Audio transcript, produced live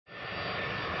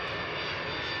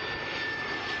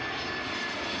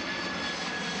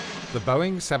The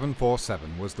Boeing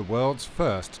 747 was the world's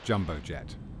first jumbo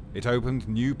jet. It opened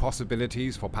new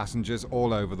possibilities for passengers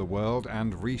all over the world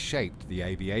and reshaped the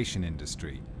aviation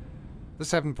industry. The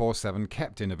 747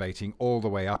 kept innovating all the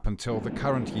way up until the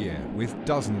current year, with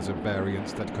dozens of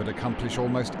variants that could accomplish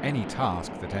almost any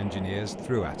task that engineers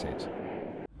threw at it.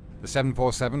 The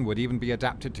 747 would even be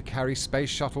adapted to carry space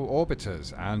shuttle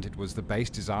orbiters, and it was the base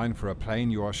design for a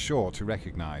plane you are sure to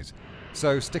recognize.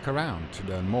 So stick around to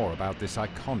learn more about this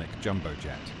iconic jumbo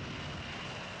jet.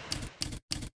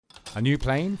 A new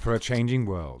plane for a changing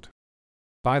world.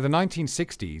 By the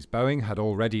 1960s, Boeing had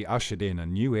already ushered in a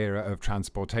new era of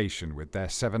transportation with their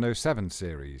 707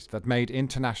 series that made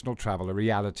international travel a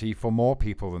reality for more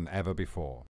people than ever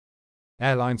before.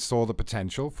 Airlines saw the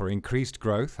potential for increased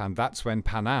growth, and that's when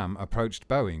Pan Am approached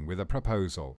Boeing with a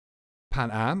proposal. Pan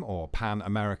Am, or Pan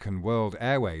American World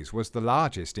Airways, was the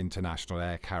largest international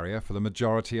air carrier for the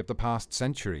majority of the past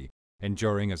century,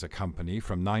 enduring as a company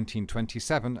from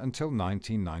 1927 until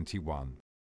 1991.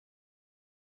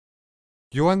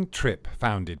 Johan Tripp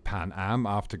founded Pan Am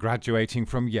after graduating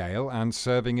from Yale and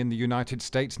serving in the United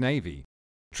States Navy.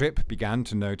 Tripp began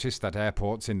to notice that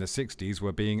airports in the 60s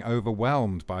were being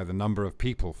overwhelmed by the number of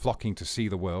people flocking to see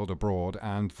the world abroad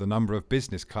and the number of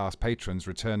business class patrons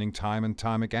returning time and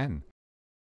time again.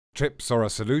 Tripp saw a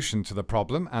solution to the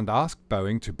problem and asked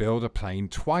Boeing to build a plane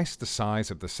twice the size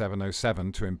of the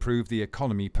 707 to improve the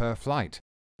economy per flight,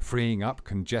 freeing up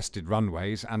congested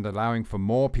runways and allowing for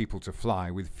more people to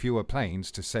fly with fewer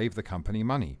planes to save the company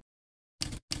money.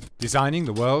 Designing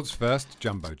the world's first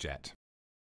jumbo jet.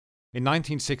 In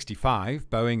 1965,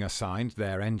 Boeing assigned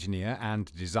their engineer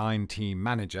and design team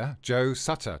manager, Joe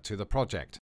Sutter, to the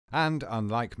project, and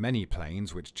unlike many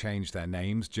planes which changed their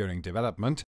names during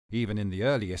development, even in the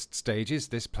earliest stages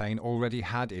this plane already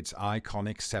had its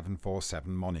iconic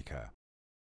 747 moniker.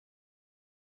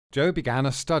 Joe began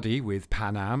a study with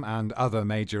Pan Am and other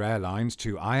major airlines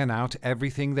to iron out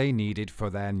everything they needed for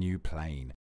their new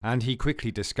plane. And he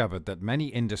quickly discovered that many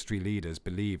industry leaders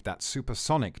believed that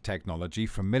supersonic technology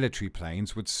from military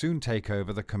planes would soon take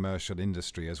over the commercial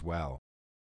industry as well.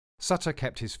 Sutter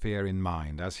kept his fear in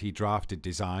mind as he drafted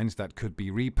designs that could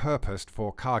be repurposed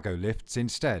for cargo lifts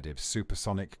instead if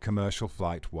supersonic commercial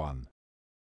flight won.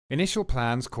 Initial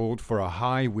plans called for a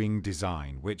high-wing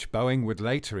design, which Boeing would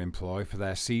later employ for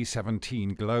their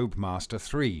C-17 Globemaster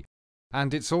III,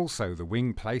 and it's also the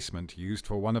wing placement used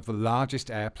for one of the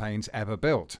largest airplanes ever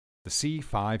built, the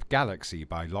C-5 Galaxy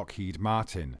by Lockheed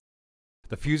Martin.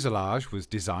 The fuselage was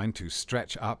designed to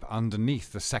stretch up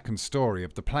underneath the second story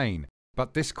of the plane,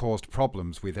 but this caused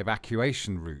problems with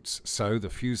evacuation routes, so the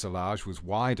fuselage was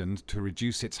widened to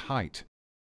reduce its height.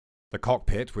 The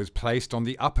cockpit was placed on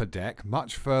the upper deck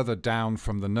much further down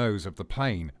from the nose of the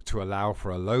plane to allow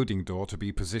for a loading door to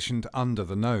be positioned under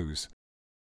the nose.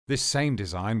 This same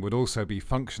design would also be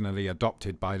functionally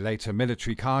adopted by later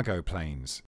military cargo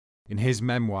planes. In his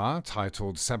memoir,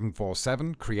 titled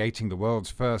 747, Creating the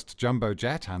World's First Jumbo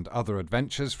Jet and Other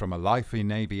Adventures from a Life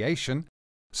in Aviation,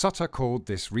 Sutter called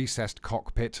this recessed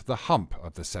cockpit the hump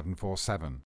of the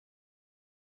 747.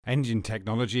 Engine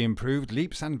technology improved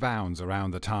leaps and bounds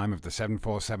around the time of the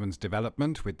 747's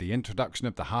development with the introduction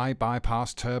of the high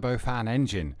bypass turbofan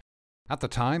engine. At the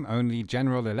time, only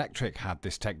General Electric had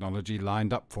this technology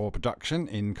lined up for production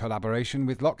in collaboration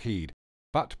with Lockheed,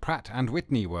 but Pratt &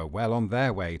 Whitney were well on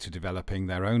their way to developing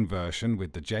their own version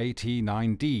with the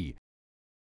JT9D.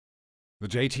 The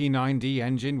JT9D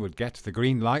engine would get the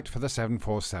green light for the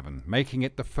 747, making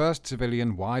it the first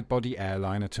civilian wide-body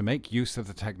airliner to make use of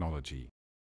the technology.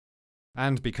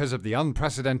 And because of the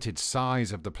unprecedented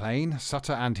size of the plane,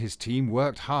 Sutter and his team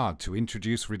worked hard to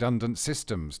introduce redundant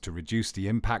systems to reduce the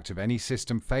impact of any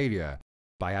system failure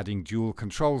by adding dual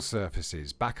control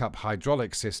surfaces, backup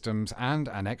hydraulic systems, and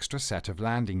an extra set of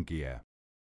landing gear.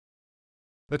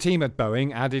 The team at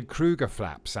Boeing added Kruger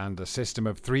flaps and a system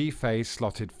of three-phase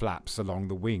slotted flaps along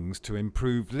the wings to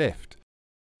improve lift.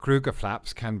 Kruger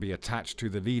flaps can be attached to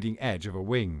the leading edge of a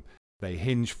wing. They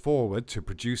hinge forward to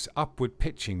produce upward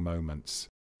pitching moments.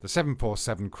 The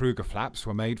 747 Kruger flaps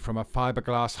were made from a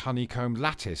fiberglass honeycomb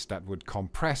lattice that would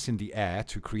compress in the air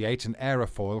to create an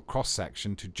aerofoil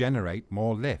cross-section to generate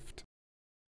more lift.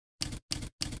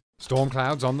 Storm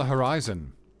clouds on the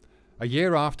horizon. A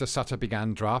year after Sutter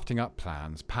began drafting up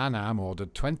plans, Pan Am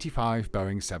ordered 25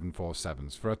 Boeing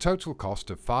 747s for a total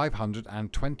cost of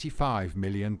 $525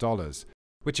 million,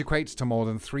 which equates to more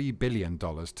than $3 billion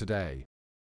today.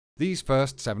 These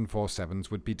first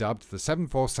 747s would be dubbed the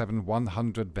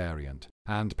 747-100 variant,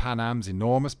 and Pan Am's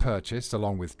enormous purchase,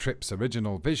 along with Tripp's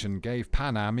original vision, gave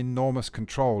Pan Am enormous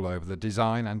control over the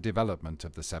design and development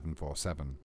of the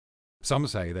 747. Some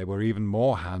say they were even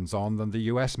more hands-on than the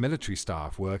US military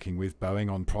staff working with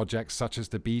Boeing on projects such as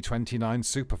the B-29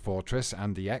 Superfortress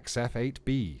and the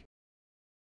XF-8B.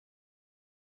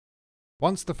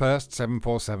 Once the first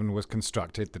 747 was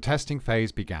constructed, the testing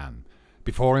phase began.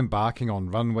 Before embarking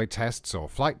on runway tests or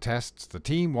flight tests, the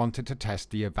team wanted to test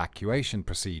the evacuation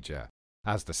procedure,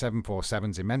 as the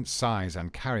 747's immense size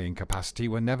and carrying capacity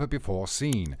were never before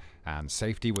seen, and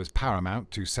safety was paramount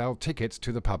to sell tickets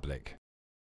to the public.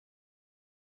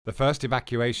 The first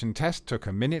evacuation test took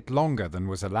a minute longer than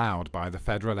was allowed by the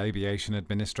Federal Aviation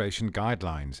Administration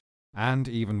guidelines, and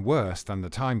even worse than the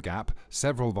time gap,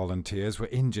 several volunteers were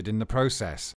injured in the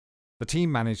process. The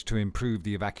team managed to improve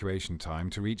the evacuation time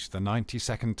to reach the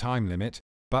 90-second time limit,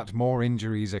 but more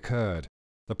injuries occurred.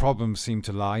 The problems seemed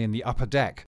to lie in the upper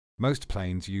deck. Most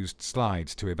planes used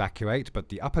slides to evacuate, but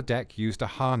the upper deck used a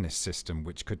harness system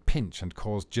which could pinch and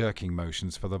cause jerking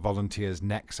motions for the volunteers'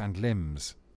 necks and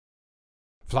limbs.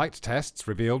 Flight tests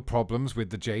revealed problems with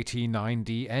the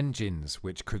JT-9D engines,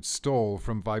 which could stall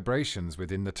from vibrations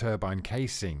within the turbine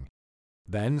casing.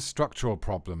 Then structural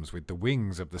problems with the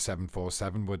wings of the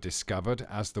 747 were discovered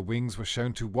as the wings were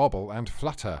shown to wobble and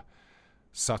flutter.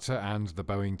 Sutter and the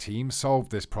Boeing team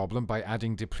solved this problem by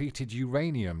adding depleted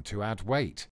uranium to add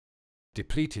weight.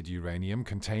 Depleted uranium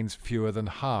contains fewer than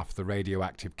half the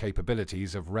radioactive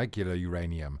capabilities of regular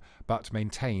uranium, but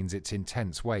maintains its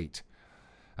intense weight.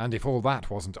 And if all that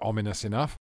wasn't ominous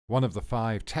enough, one of the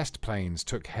 5 test planes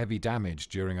took heavy damage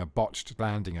during a botched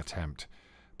landing attempt.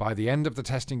 By the end of the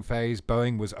testing phase,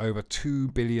 Boeing was over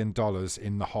 $2 billion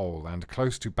in the hole and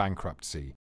close to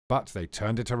bankruptcy, but they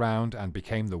turned it around and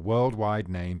became the worldwide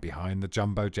name behind the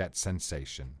jumbo jet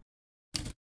sensation.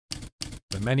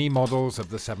 The many models of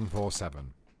the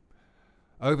 747.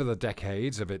 Over the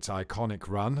decades of its iconic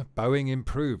run, Boeing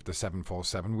improved the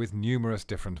 747 with numerous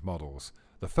different models.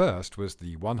 The first was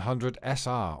the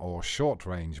 100SR, or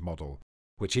short-range model,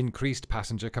 which increased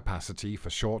passenger capacity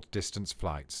for short-distance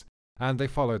flights, and they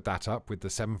followed that up with the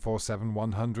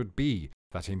 747-100B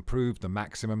that improved the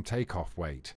maximum takeoff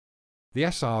weight. The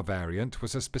SR variant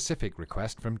was a specific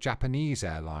request from Japanese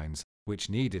airlines, which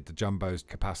needed the jumbo's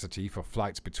capacity for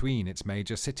flights between its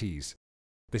major cities.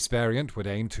 This variant would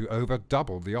aim to over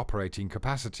double the operating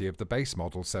capacity of the base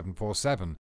model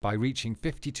 747 by reaching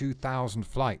 52,000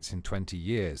 flights in 20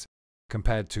 years,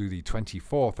 compared to the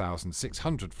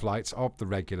 24,600 flights of the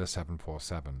regular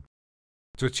 747.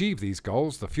 To achieve these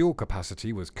goals, the fuel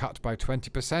capacity was cut by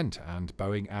 20%, and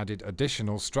Boeing added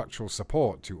additional structural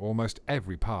support to almost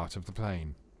every part of the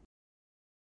plane.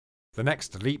 The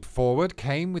next leap forward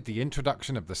came with the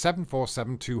introduction of the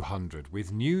 747-200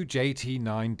 with new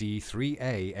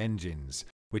JT9D-3A engines,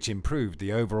 which improved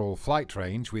the overall flight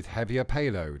range with heavier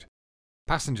payload.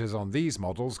 Passengers on these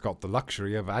models got the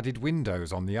luxury of added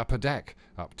windows on the upper deck,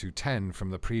 up to 10 from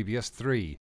the previous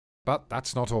 3. But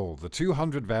that's not all. The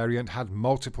 200 variant had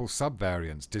multiple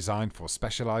sub-variants designed for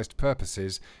specialized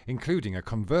purposes, including a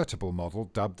convertible model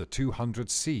dubbed the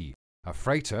 200C, a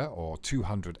freighter or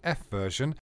 200F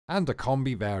version, and a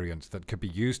combi variant that could be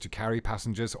used to carry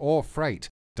passengers or freight,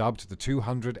 dubbed the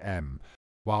 200M,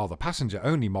 while the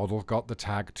passenger-only model got the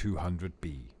tag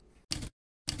 200B.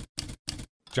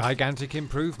 Gigantic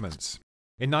improvements.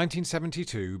 In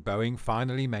 1972, Boeing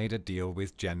finally made a deal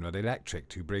with General Electric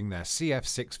to bring their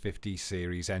CF650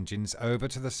 series engines over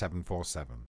to the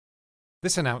 747.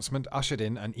 This announcement ushered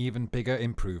in an even bigger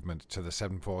improvement to the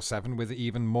 747 with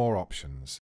even more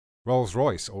options.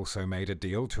 Rolls-Royce also made a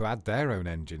deal to add their own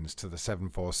engines to the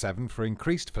 747 for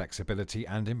increased flexibility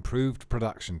and improved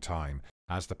production time,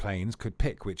 as the planes could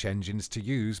pick which engines to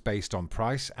use based on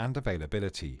price and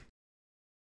availability.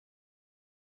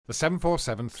 The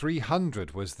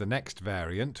 747-300 was the next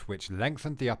variant, which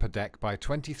lengthened the upper deck by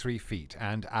 23 feet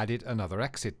and added another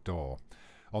exit door.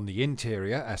 On the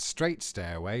interior, a straight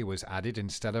stairway was added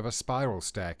instead of a spiral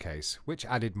staircase, which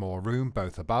added more room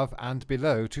both above and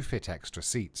below to fit extra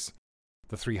seats.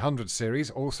 The 300 series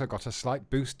also got a slight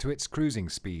boost to its cruising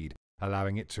speed,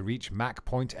 allowing it to reach Mach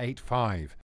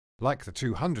 0.85. Like the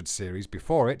 200 series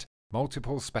before it,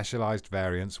 multiple specialized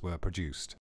variants were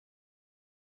produced.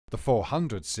 The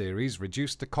 400 series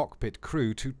reduced the cockpit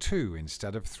crew to 2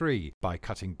 instead of 3 by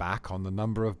cutting back on the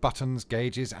number of buttons,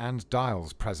 gauges and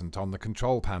dials present on the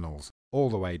control panels, all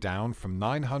the way down from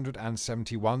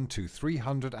 971 to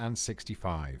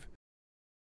 365.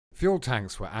 Fuel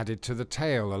tanks were added to the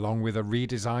tail along with a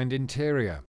redesigned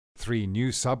interior. 3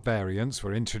 new sub-variants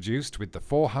were introduced with the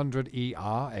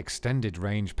 400ER Extended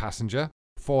Range Passenger,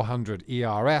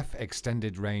 400ERF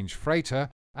Extended Range Freighter,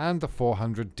 and the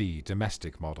 400D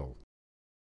domestic model.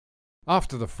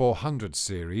 After the 400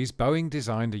 series, Boeing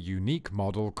designed a unique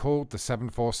model called the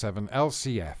 747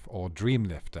 LCF, or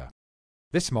Dreamlifter.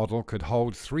 This model could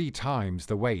hold 3 times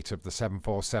the weight of the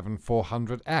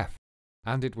 747-400F,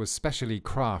 and it was specially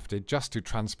crafted just to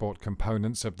transport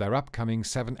components of their upcoming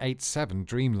 787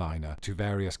 Dreamliner to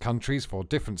various countries for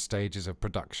different stages of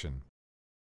production.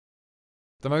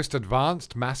 The most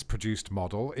advanced mass-produced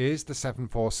model is the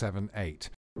 747-8,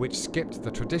 which skipped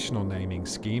the traditional naming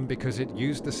scheme because it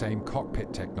used the same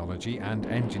cockpit technology and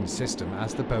engine system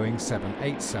as the Boeing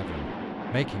 787,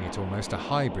 making it almost a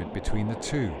hybrid between the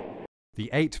two. The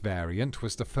 8 variant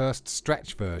was the first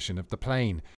stretch version of the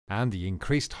plane, and the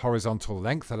increased horizontal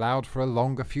length allowed for a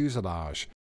longer fuselage.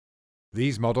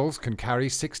 These models can carry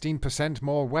 16%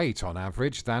 more weight on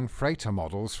average than freighter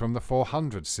models from the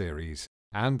 400 series,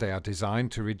 and they are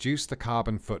designed to reduce the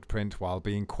carbon footprint while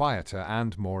being quieter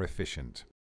and more efficient.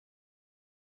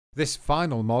 This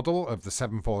final model of the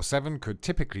 747 could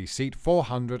typically seat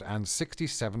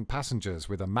 467 passengers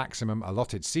with a maximum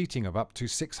allotted seating of up to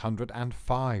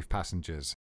 605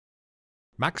 passengers.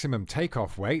 Maximum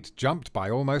takeoff weight jumped by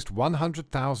almost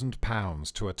 100,000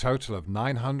 pounds to a total of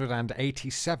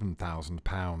 987,000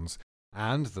 pounds,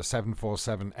 and the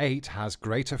 747-8 has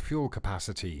greater fuel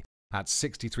capacity at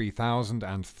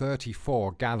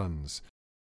 63,034 gallons.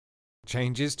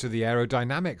 Changes to the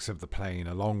aerodynamics of the plane,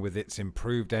 along with its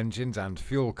improved engines and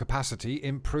fuel capacity,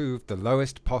 improved the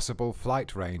lowest possible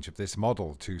flight range of this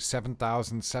model to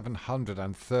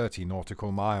 7,730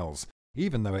 nautical miles,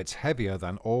 even though it's heavier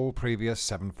than all previous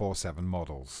 747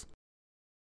 models.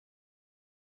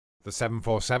 The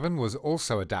 747 was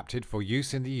also adapted for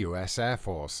use in the US Air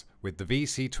Force, with the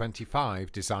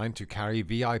VC-25 designed to carry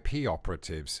VIP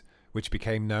operatives, which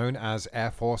became known as Air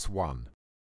Force One.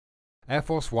 Air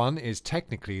Force One is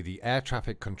technically the air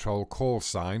traffic control call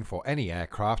sign for any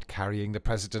aircraft carrying the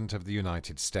President of the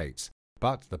United States,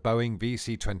 but the Boeing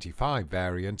VC-25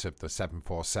 variant of the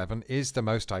 747 is the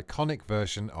most iconic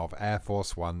version of Air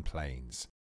Force One planes.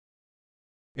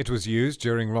 It was used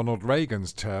during Ronald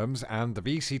Reagan's terms, and the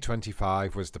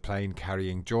VC-25 was the plane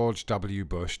carrying George W.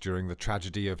 Bush during the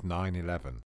tragedy of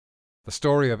 9/11. The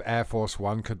story of Air Force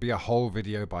One could be a whole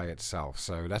video by itself,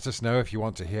 so let us know if you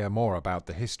want to hear more about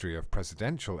the history of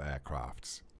presidential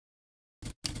aircrafts.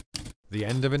 The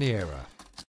end of an era.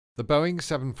 The Boeing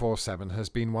 747 has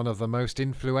been one of the most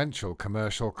influential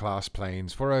commercial class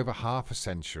planes for over half a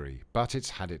century, but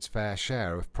it's had its fair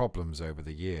share of problems over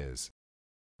the years.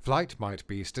 Flight might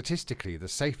be statistically the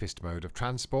safest mode of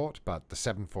transport, but the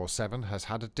 747 has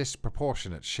had a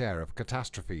disproportionate share of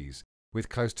catastrophes, with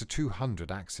close to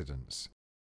 200 accidents.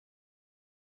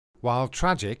 While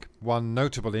tragic, one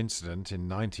notable incident in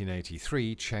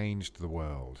 1983 changed the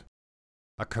world.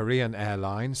 A Korean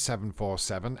Airlines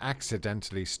 747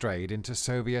 accidentally strayed into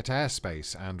Soviet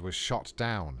airspace and was shot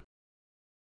down.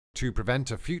 To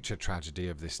prevent a future tragedy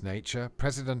of this nature,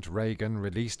 President Reagan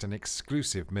released an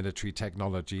exclusive military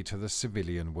technology to the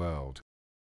civilian world.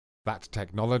 That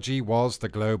technology was the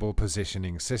Global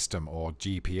Positioning System, or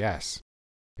GPS.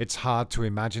 It's hard to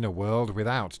imagine a world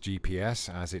without GPS,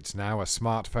 as it's now a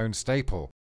smartphone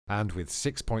staple, and with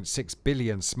 6.6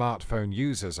 billion smartphone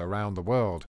users around the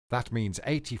world, that means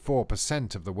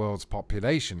 84% of the world's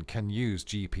population can use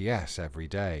GPS every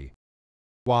day.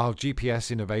 While GPS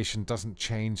innovation doesn't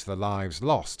change the lives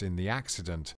lost in the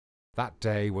accident, that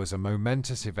day was a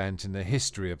momentous event in the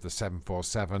history of the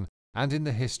 747 and in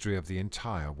the history of the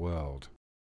entire world.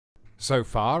 So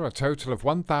far, a total of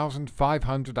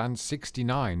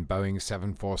 1,569 Boeing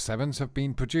 747s have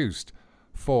been produced.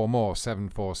 4 more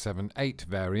 747-8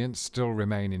 variants still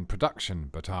remain in production,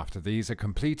 but after these are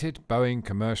completed, Boeing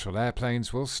commercial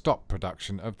airplanes will stop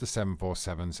production of the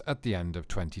 747s at the end of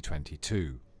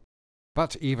 2022.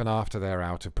 But even after they're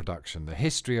out of production, the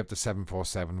history of the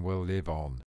 747 will live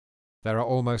on. There are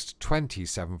almost 20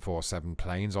 747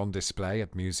 planes on display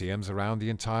at museums around the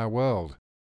entire world.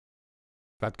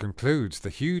 That concludes the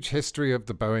huge history of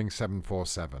the Boeing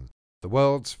 747, the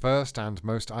world's first and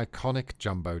most iconic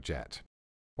jumbo jet.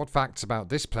 What facts about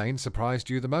this plane surprised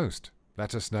you the most?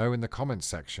 Let us know in the comments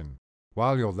section.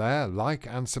 While you're there, like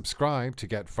and subscribe to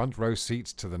get front row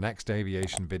seats to the next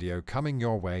aviation video coming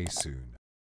your way soon.